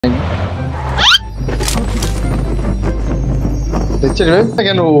দেখছেন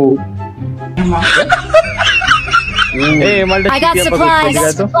কেন? I got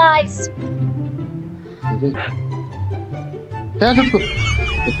supplies.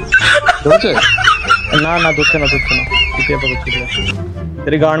 ना ना दूध ना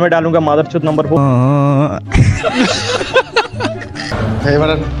तेरे गांड में डालूंगा मादरचोद नंबर 4।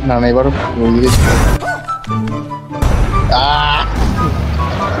 এবারে না না এবারে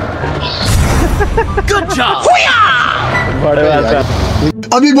Good job. बड़े बात है।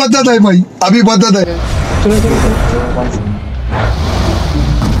 अभी बदत है भाई, अभी बदत है।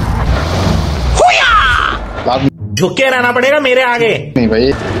 झुक के रहना पड़ेगा मेरे आगे। नहीं भाई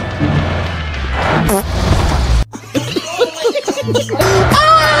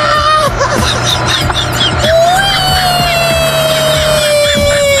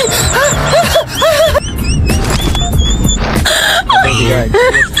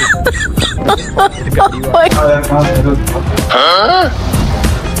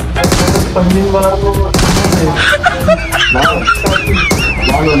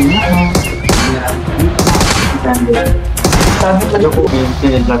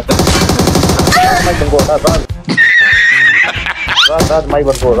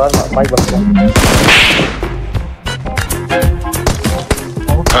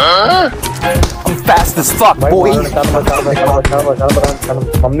I'm fast as fuck, boy.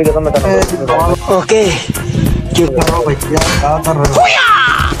 Okay. क्या कर रहे हो भैया, क्या कर रहे हो?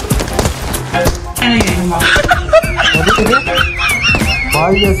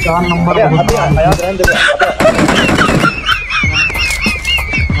 भाई ये 4 नंबर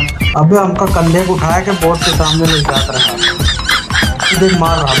अबे हमका कंधे को उठाया के बोर्ड के सामने ले जाता रहा। देख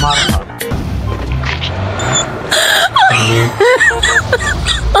मार रहा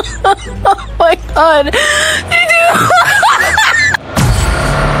Oh my god.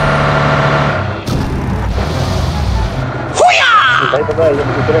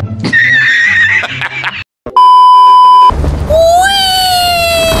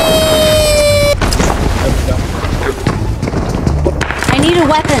 I need a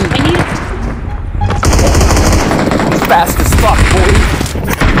weapon. I'm fast as fuck, boy.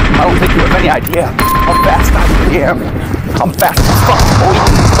 I don't think you have any idea how fast I am. I'm fast as fuck, boy.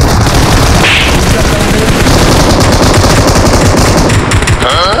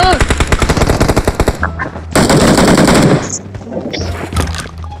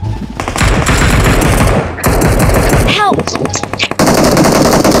 Help!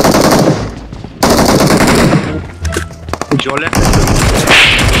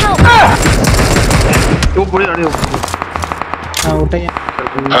 Help! वो पूरे लड़े हो। हाँ उठे हैं।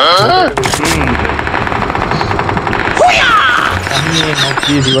 ये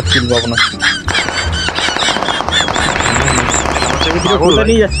नौकरी रिवर्स किल बाबना। बोलता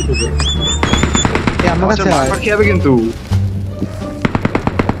नहीं जाच्छी तुझे। क्या हम लोग से मार क्या भी किंतु?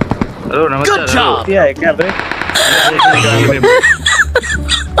 हेलो नमस्कार। क्या है क्या बे?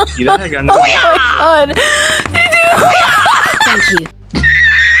 गिरा है गंदा। Oh my god! Thank you.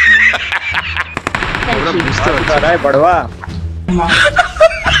 बता रहा है बड़वा।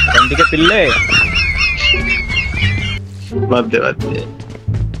 बंदी के पिल्ले। बात दे।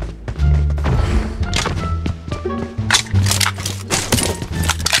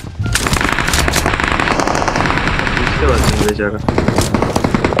 इससे बात नहीं बेचारा।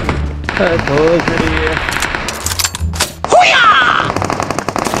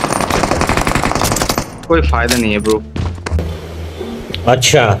 कोई फायदा नहीं है ब्रो।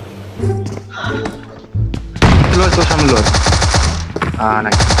 अच्छा। लो इसको शामिल लो। हाँ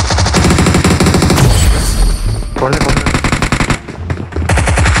नहीं। कौन है?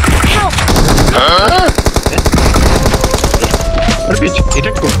 अरे पीछे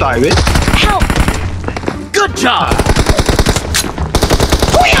इधर कुत्ता है बे। Good job.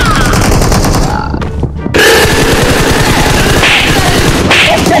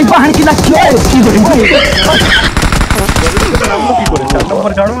 बाहर की लक्ष्य है की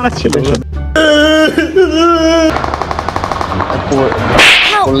नंबर गाड़ो वाला ছিল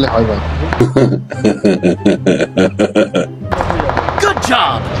बोलले হয় ভাই। Good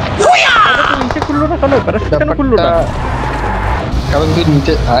job. नीचे खुल्लो ना कलो पैराशूट কেন খুললো না কারণ তুই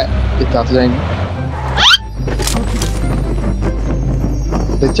নিচে আয় একটু আসতে যাইনি।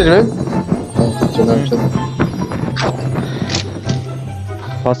 দেখছেন ভাই? চলো চলো।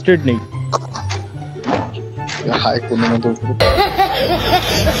 ফার্স্ট এড নেই। হাই কোন না তো।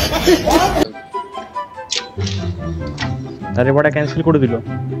 আরে বড় ক্যান্সেল করে দিল।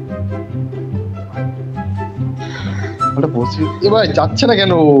 ওটা বসি এ ভাই যাচ্ছে না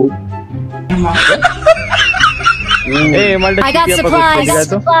কেন? A multi I got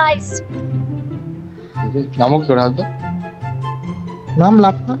supplies. नामक जोड़ा तो नाम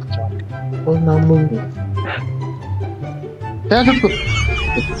लापता कोई नाम नहीं क्या सबको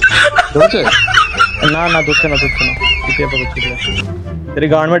दोचे ना ना दुख ना कितने पकड़ तेरी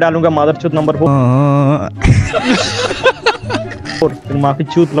गांड में डालूंगा मादरचोद नंबर 4 फिर माफी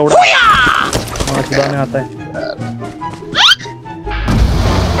चूत लौड़ा मां चुदाने आता है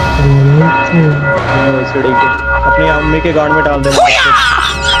सीढ़ी के अपनी अम्मी के गांड में डाल देना।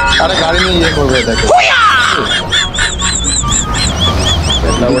 अरे गाड़ी में ये हो गया था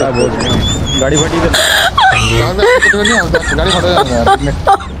लौड़ा बोल गाड़ी फटी तो गाड़ी फटा यार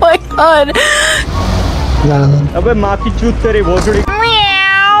Oh my god. अबे माँ की चूत तेरी भोसड़ी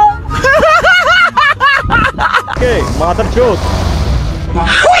के मादर चोत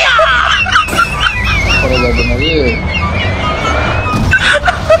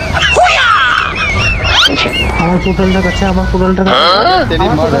हमारा टोटल तक अच्छा हमारा टोटल तक तेरी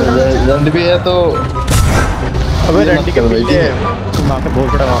माँ रंड भी है तो अबे रंडी के पीछे माँ का बहुत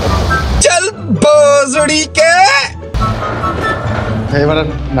बड़ा मादर चल बोसड़ी के है बार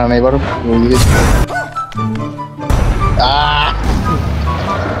ना नहीं बार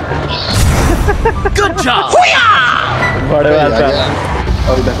गुड जॉब बड़े वाला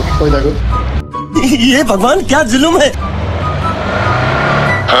कोई देखो ये भगवान क्या जुल्म है।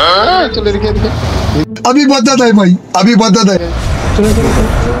 चलो देखिए अभी बदत है भाई अभी बदत है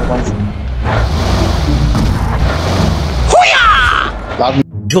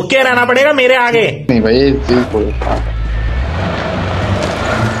झुके रहना पड़ेगा मेरे आगे। नहीं भाई चीज को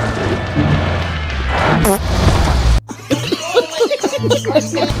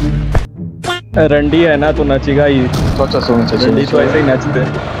रंडी है ना तो नचेगा ही सोचा सोच रंडी तो ऐसे ही नचते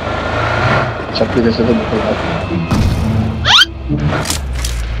शक्ति जैसे तो बिल्कुल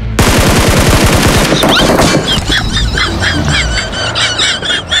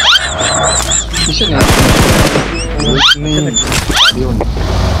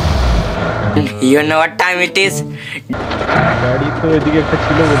You know what time it is? গাড়ি তো এদিকে একটা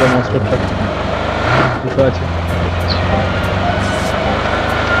ছিল বোধ হয় মোস্টটা দুটো আছে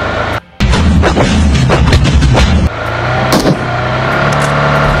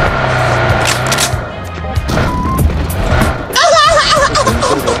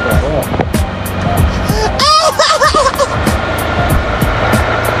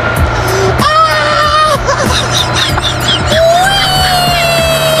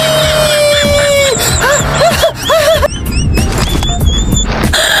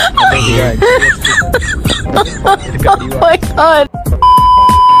Oh my god.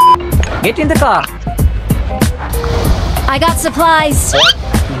 Get in the car. I got supplies.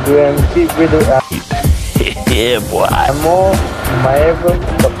 Yeah, boy.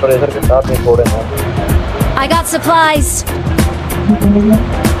 I got supplies.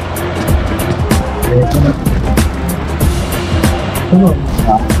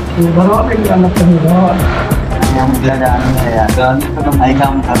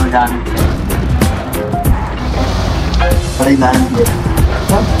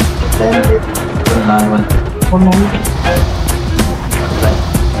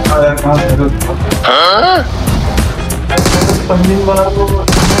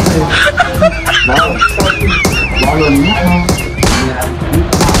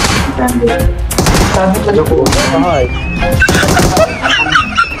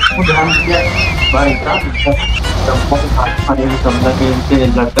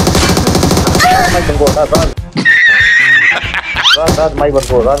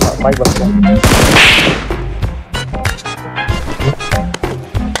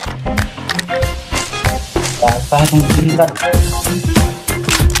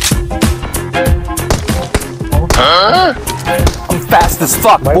 I'm fast as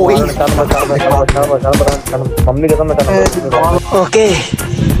fuck, boy. Okay.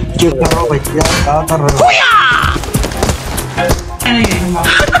 भैया क्या कर रहे हो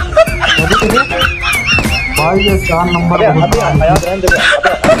भाई ये 4 नंबर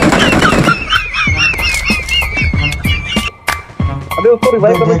अबे उसको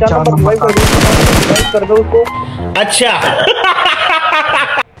रिवाइव कर दो 4 नंबर रिवाइव कर दो उसको। अच्छा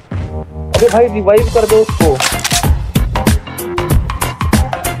अबे भाई रिवाइव कर दो उसको।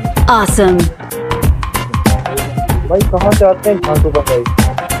 Awesome. भाई कहाँ से आते हैं घाटू पर भाई।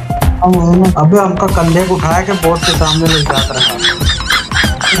 अबे हमका कंधे को उठाया के बोर्ड के सामने ले जाता रहा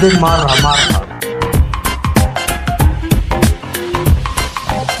देख मार रहा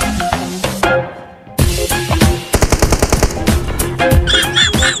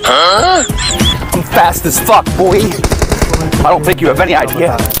I'm fast as fuck, boy. I don't think you have any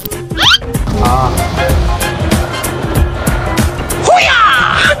idea.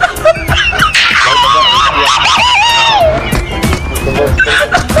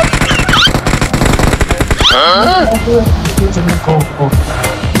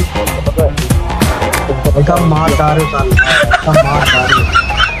 सब मार डाले साले, सब मार डाले,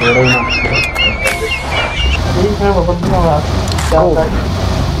 छोड़ो ना। ठीक है बहुत दिन बाद क्या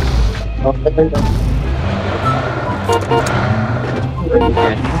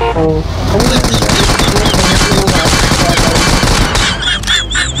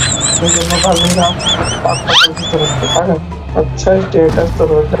अच्छा स्टेटस तो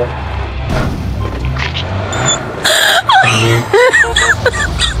रोज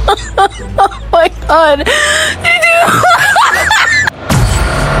Oh my god.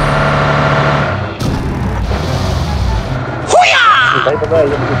 भाई पता है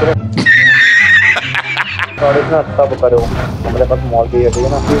ये दूसरे और इतना अच्छा बता रहे हो हमारे पास मॉल भी है ठीक है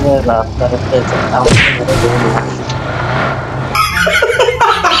ना मैं रास्ता रास्ते चलता हूँ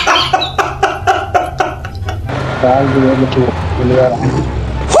काल भी है लेकिन मिलवा रहा हूँ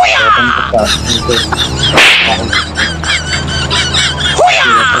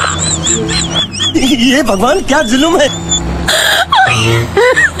ये भगवान क्या जुल्म है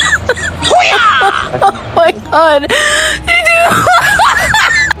Oh my god.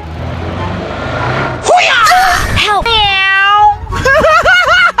 Help.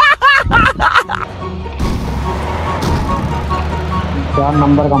 4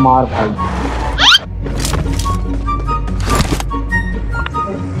 number का मार भाई।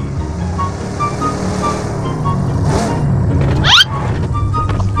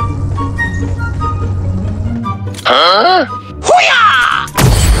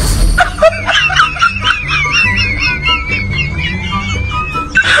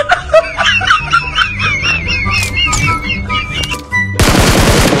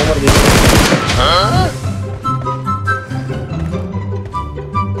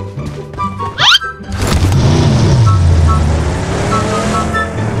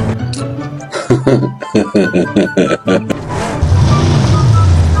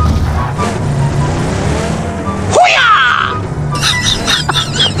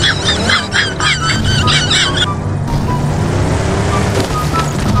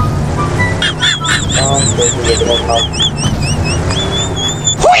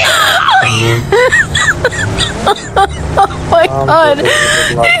 Oh my god.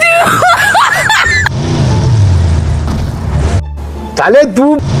 साले तू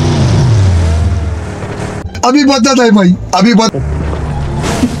अभी बताता है भाई, अभी बता।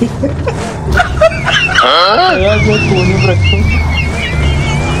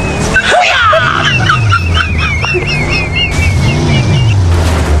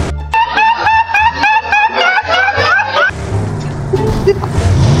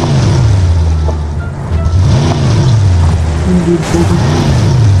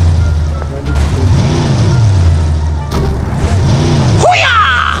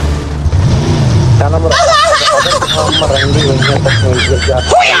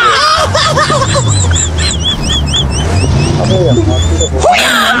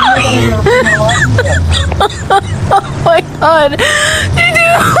 Oh my god.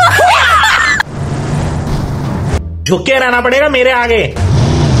 झुक के रहना पड़ेगा मेरे आगे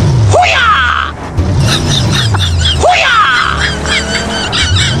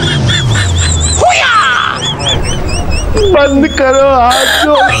बंद करो हाथ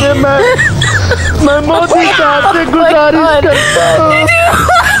जोड़ के मैं मोदी साहब से गुजारिश करता हूँ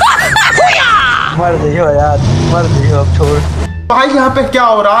मर दियो यार, मर दियो अब छोड़। भाई यहाँ पे क्या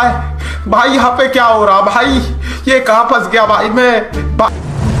हो रहा है भाई, यहाँ पे क्या हो रहा है भाई, ये कहाँ फंस गया भाई मैं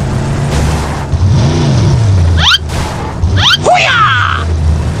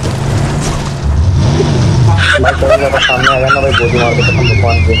सामने आ गया ना भाई गोली मार के कसम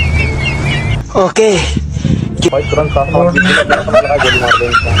भगवान के ओके भाई तुरंत साथ लगा गोली मार दे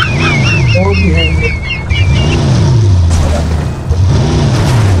इंसान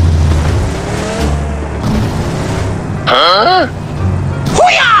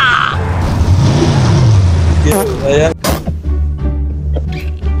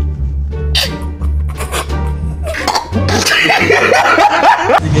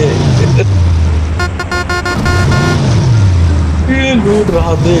ये लूट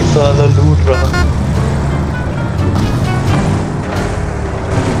रहा, देख साला लूट रहा।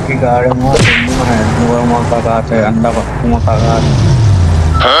 की गाड़ी में अंडा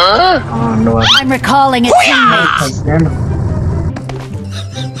I'm recalling a teammate.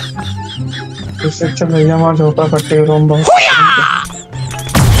 इससे अच्छा भैया मार छोटा कट्टे रोम बहुत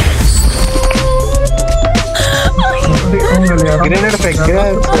ग्रेनेड फेंक गया।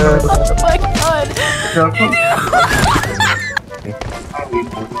 Oh my god.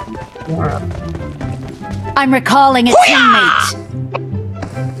 I'm recalling a teammate.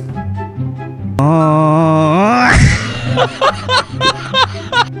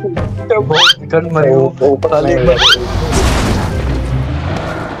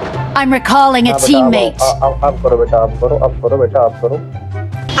 I'm recalling a teammate. अब करो बेटा, अब करो, अब करो बेटा, अब करो।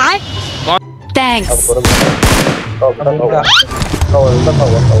 Thanks. कवर